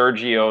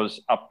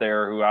 Sergio's up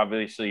there, who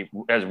obviously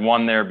has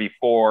won there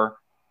before.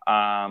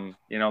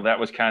 That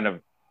was kind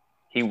of,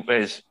 he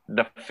was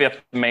the 5th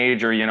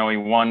major, he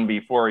won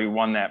before he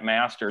won that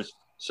Masters.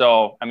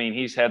 So, I mean,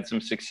 he's had some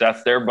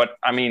success there. But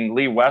I mean,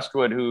 Lee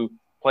Westwood, who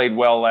played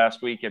well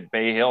last week at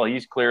Bay Hill,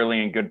 he's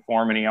clearly in good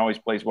form, and he always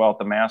plays well at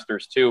the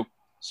Masters too.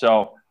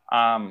 So,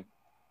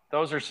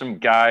 those are some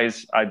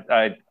guys.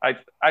 I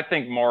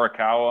think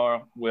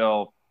Morikawa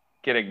will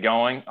get it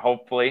going,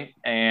 hopefully,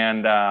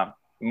 and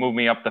move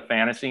me up the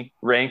fantasy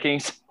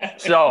rankings.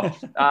 So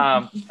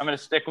I'm going to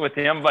stick with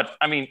him. But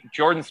I mean,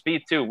 Jordan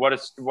Spieth too. What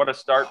a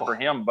start for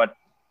him. But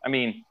I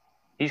mean,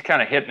 he's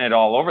kind of hitting it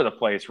all over the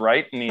place,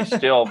 right? And he's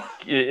still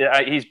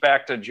he's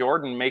back to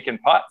Jordan making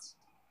putts.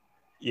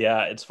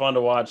 Yeah, it's fun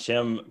to watch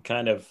him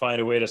kind of find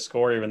a way to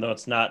score, even though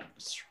it's not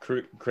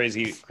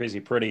crazy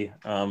pretty.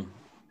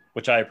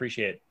 Which I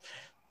appreciate.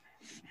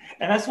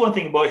 And that's one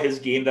thing about his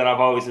game that I've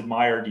always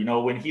admired.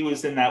 When he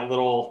was in that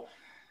little,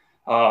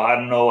 I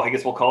don't know, I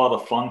guess we'll call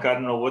it a funk. I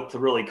don't know what to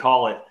really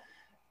call it.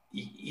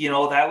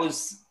 That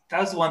was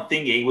one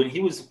thing, when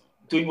he was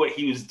doing what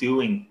he was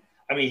doing.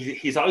 I mean,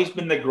 he's always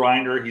been the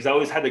grinder. He's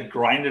always had to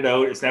grind it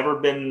out. It's never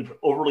been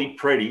overly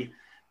pretty.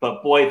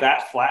 But boy,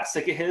 that flat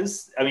stick of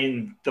his, I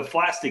mean, the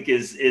flat stick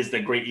is the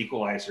great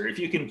equalizer. If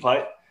you can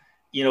putt,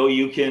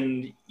 you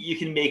can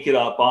make it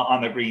up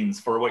on the greens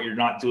for what you're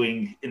not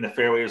doing in the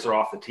fairways or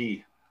off the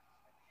tee.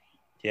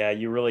 Yeah,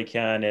 you really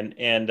can.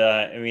 And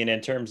I mean,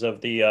 in terms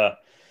of the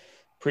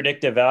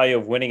predictive value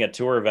of winning a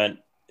tour event,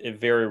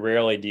 very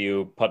rarely do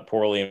you putt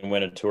poorly and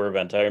win a tour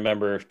event. I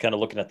remember kind of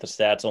looking at the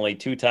stats. Only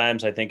 2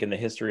 times, I think, in the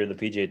history of the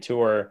PGA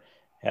Tour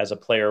has a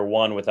player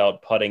won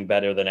without putting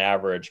better than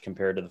average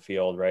compared to the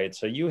field, right?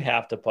 So you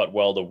have to putt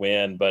well to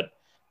win, but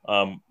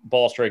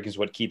ball striking is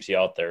what keeps you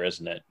out there,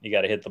 isn't it? You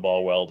got to hit the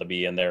ball well to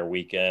be in there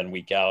week in,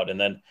 week out.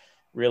 And then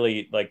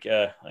really, like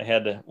I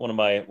had one of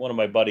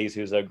my buddies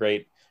who's a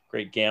great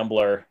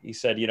gambler. He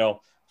said,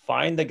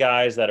 find the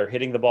guys that are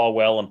hitting the ball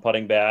well and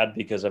putting bad,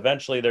 because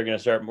eventually they're going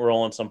to start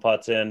rolling some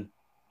putts in,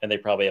 and they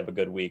probably have a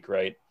good week,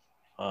 right?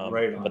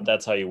 Right on. But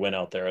that's how you win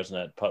out there, isn't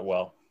it? Putt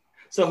well.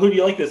 So who do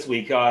you like this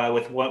week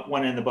with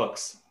one in the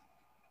books?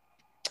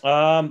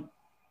 Well,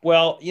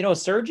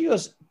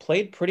 Sergio's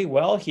played pretty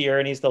well here,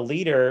 and he's the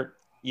leader.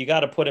 You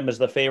got to put him as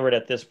the favorite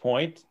at this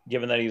point,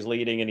 given that he's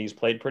leading and he's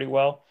played pretty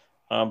well.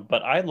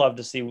 But I'd love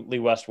to see Lee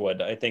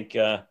Westwood. I think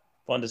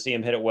fun to see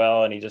him hit it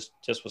well, and he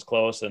just was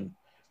close. And,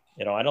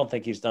 I don't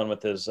think he's done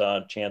with his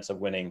chance of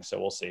winning, so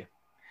we'll see.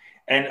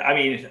 And, I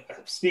mean,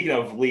 speaking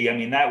of Lee, I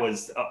mean, that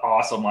was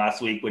awesome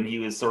last week when he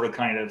was sort of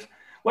kind of,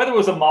 whether it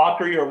was a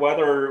mockery or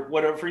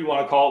whatever you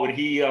want to call it, when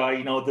he,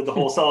 did the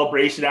whole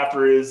celebration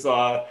after his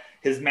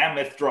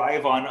mammoth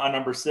drive on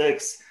number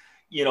 6,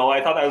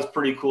 I thought that was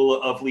pretty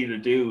cool of Lee to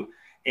do.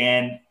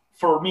 And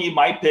for me,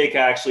 my pick,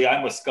 actually,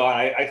 I'm with Scott.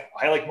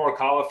 I like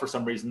Morikawa for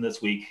some reason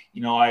this week.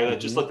 I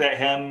just looked at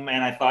him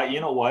and I thought,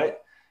 you know what?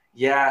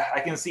 Yeah,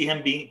 I can see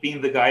him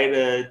being the guy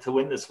to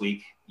win this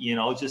week,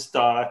 just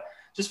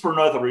for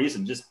no other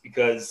reason, just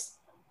because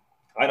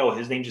I know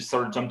his name just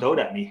sort of jumped out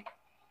at me.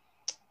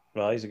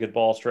 Well, he's a good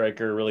ball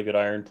striker, really good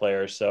iron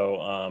player.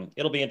 So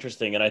it'll be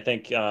interesting. And I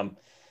think,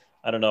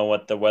 I don't know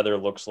what the weather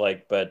looks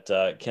like, but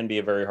it can be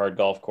a very hard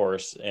golf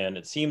course. And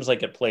it seems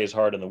like it plays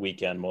hard on the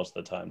weekend most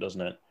of the time,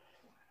 doesn't it?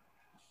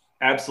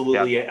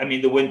 Absolutely. Yeah. I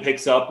mean, the wind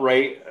picks up,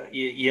 right?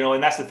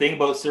 And that's the thing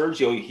about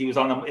Sergio. He was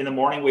in the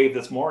morning wave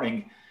this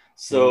morning.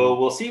 So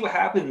we'll see what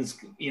happens,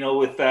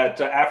 with that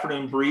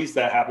afternoon breeze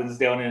that happens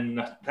down in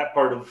that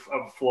part of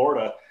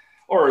Florida.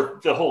 Or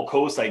the whole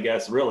coast, I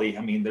guess, really.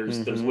 I mean,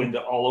 there's wind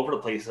all over the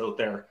place out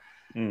there.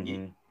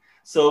 Mm-hmm.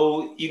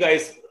 So you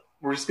guys,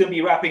 we're just going to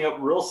be wrapping up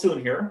real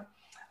soon here.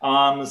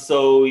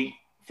 So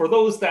for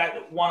those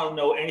that want to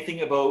know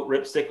anything about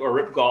Ripstick or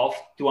Rip Golf,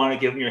 do you want to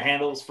give them your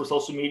handles for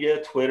social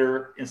media,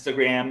 Twitter,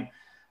 Instagram,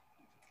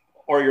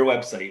 or your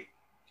website?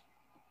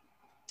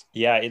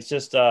 Yeah, it's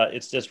just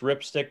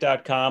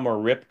ripstick.com or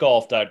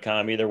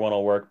ripgolf.com. Either one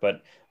will work,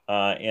 but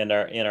and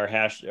our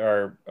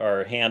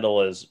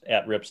handle is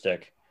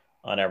 @ripstick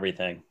on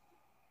everything.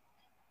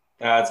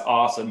 That's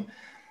awesome.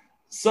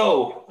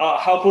 So,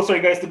 how close are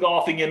you guys to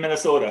golfing in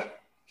Minnesota?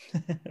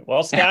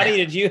 Well, Scotty,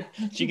 did you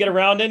get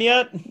around in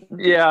yet?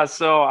 Yeah,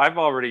 so I've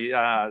already.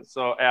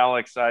 So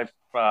Alex, I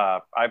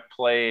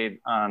played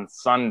on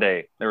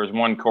Sunday. There was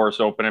one course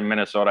open in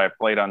Minnesota. I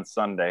played on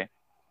Sunday,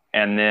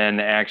 and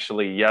then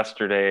actually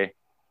yesterday,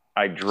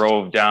 I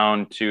drove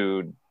down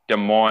to Des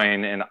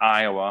Moines in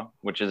Iowa,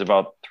 which is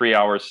about 3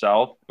 hours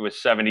south. It was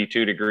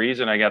 72 degrees,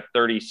 and I got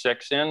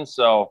 36 in.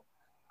 So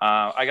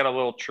I got a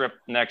little trip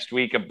next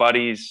week, a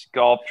buddy's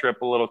golf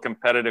trip, a little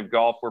competitive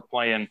golf. We're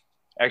playing.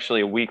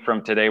 Actually, a week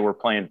from today, we're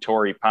playing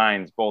Torrey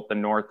Pines, both the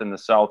North and the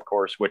South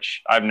course,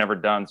 which I've never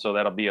done. So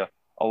that'll be a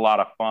lot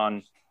of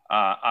fun.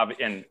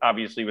 And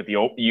obviously with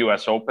the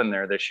U.S. Open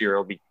there this year,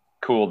 it'll be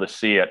cool to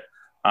see it.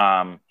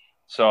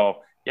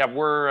 So, yeah,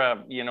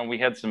 we're, we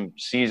had some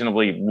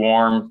seasonably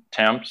warm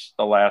temps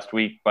the last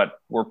week, but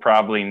we're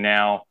probably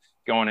now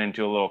going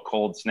into a little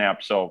cold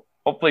snap. So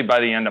hopefully by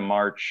the end of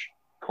March,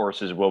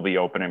 courses will be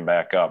opening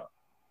back up.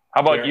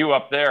 How about you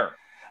up there?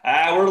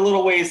 We're a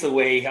little ways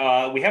away.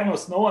 We have no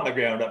snow on the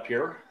ground up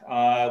here.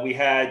 We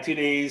had 2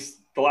 days,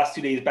 the last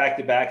 2 days back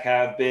to back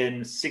have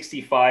been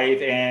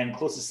 65 and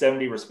close to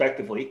 70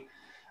 respectively,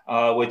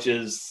 which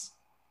is,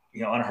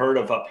 unheard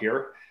of up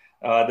here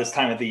this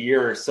time of the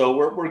year. So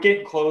we're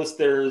getting close.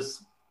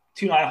 There's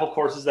 2 9-hole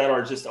courses that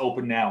are just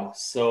open now.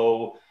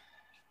 So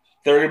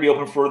they're going to be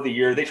open for the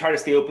year. They try to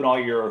stay open all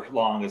year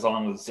long as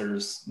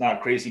there's not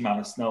a crazy amount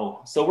of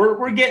snow. So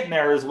we're getting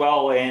there as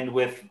well. And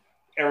with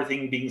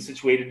everything being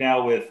situated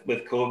now with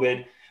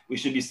COVID, we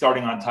should be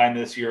starting on time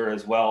this year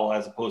as well,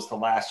 as opposed to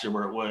last year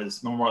where it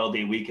was Memorial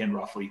Day weekend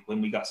roughly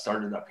when we got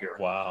started up here.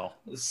 Wow.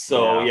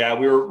 So yeah,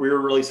 we were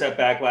really set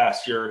back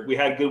last year. We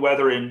had good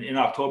weather in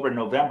October and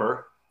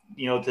November,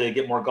 to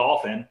get more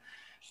golf in.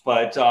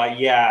 But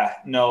we're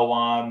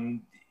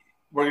going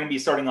to be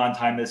starting on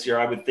time this year.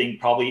 I would think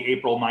probably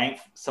April 9th,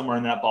 somewhere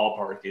in that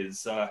ballpark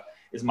is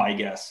my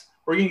guess.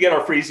 We're going to get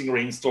our freezing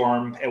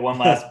rainstorm and one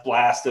last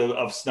blast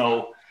of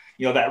snow.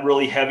 That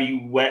really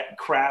heavy, wet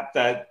crap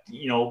that,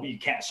 you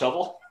can't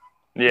shovel.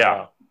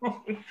 Yeah.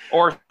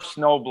 Or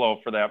snow blow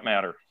for that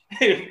matter.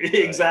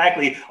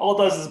 Exactly. All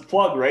it does is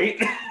plug,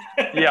 right?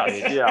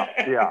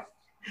 Yeah.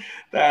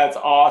 That's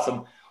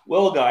awesome.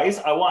 Well, guys,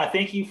 I want to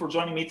thank you for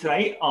joining me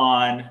tonight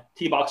on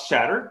T-Box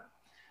Chatter.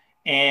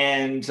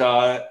 And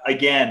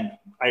again,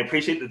 I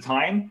appreciate the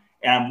time.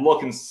 And I'm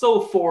looking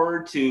so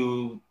forward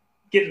to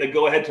getting the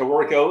go-ahead to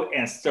work out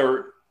and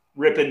start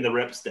ripping the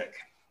Ripstick.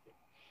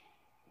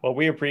 Well,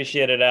 we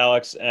appreciate it,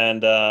 Alex,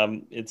 and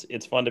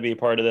it's fun to be a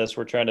part of this.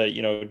 We're trying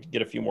to,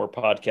 get a few more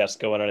podcasts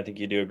going, and I think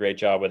you do a great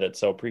job with it.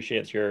 So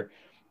appreciate your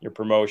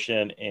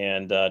promotion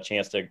and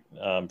chance to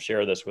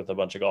share this with a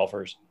bunch of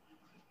golfers.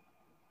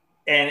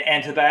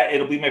 And to that,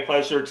 it'll be my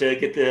pleasure to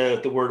get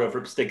the word of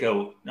Ripstick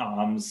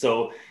out.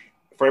 So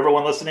for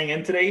everyone listening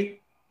in today,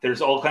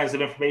 there's all kinds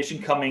of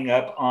information coming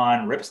up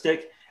on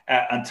Ripstick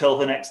at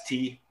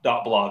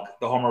untilthenexttee.blog,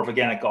 the home of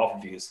organic golf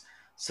reviews.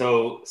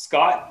 So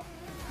Scott,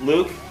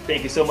 Luke,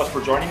 thank you so much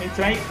for joining me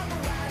tonight.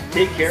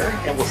 Take care,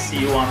 and we'll see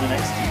you on the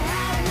next tee.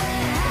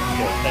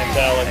 Thanks,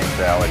 Alex. Thanks,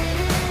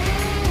 Alex.